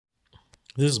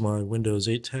This is my Windows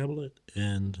 8 tablet,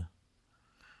 and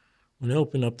when I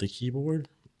open up the keyboard,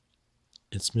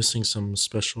 it's missing some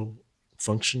special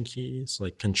function keys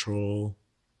like control.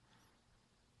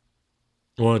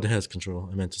 Well, it has control.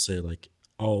 I meant to say like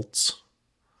alt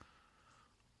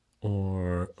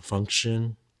or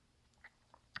function.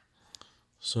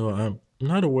 So I'm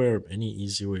not aware of any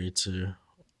easy way to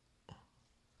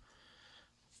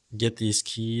get these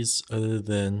keys other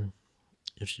than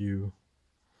if you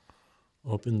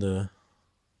open the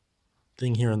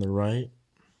thing here on the right.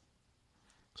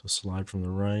 So slide from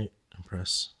the right and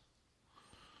press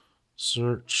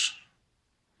search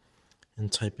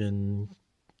and type in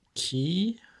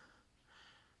key.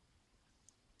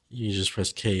 You just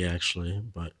press K actually,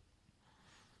 but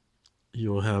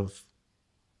you'll have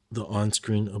the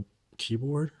on-screen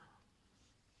keyboard.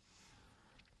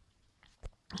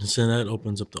 And so that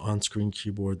opens up the on-screen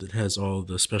keyboard that has all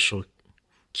the special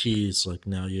keys. Like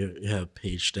now you have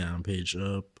page down, page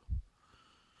up.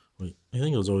 Wait, I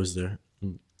think it was always there.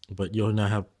 But you'll now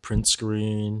have print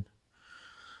screen,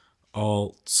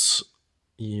 alt,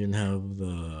 you even have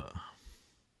the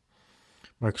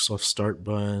Microsoft Start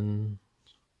button.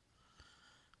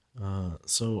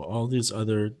 So all these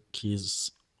other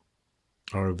keys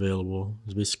are available.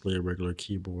 It's basically a regular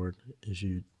keyboard if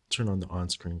you turn on the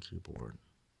on-screen keyboard.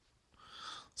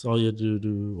 So all you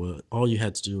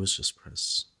had to do was just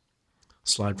press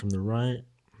slide from the right,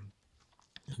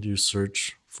 do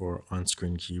search for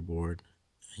on-screen keyboard,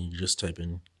 and you just type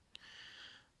in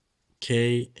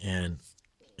K and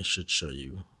it should show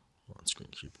you on-screen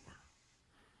keyboard.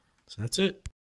 So that's it.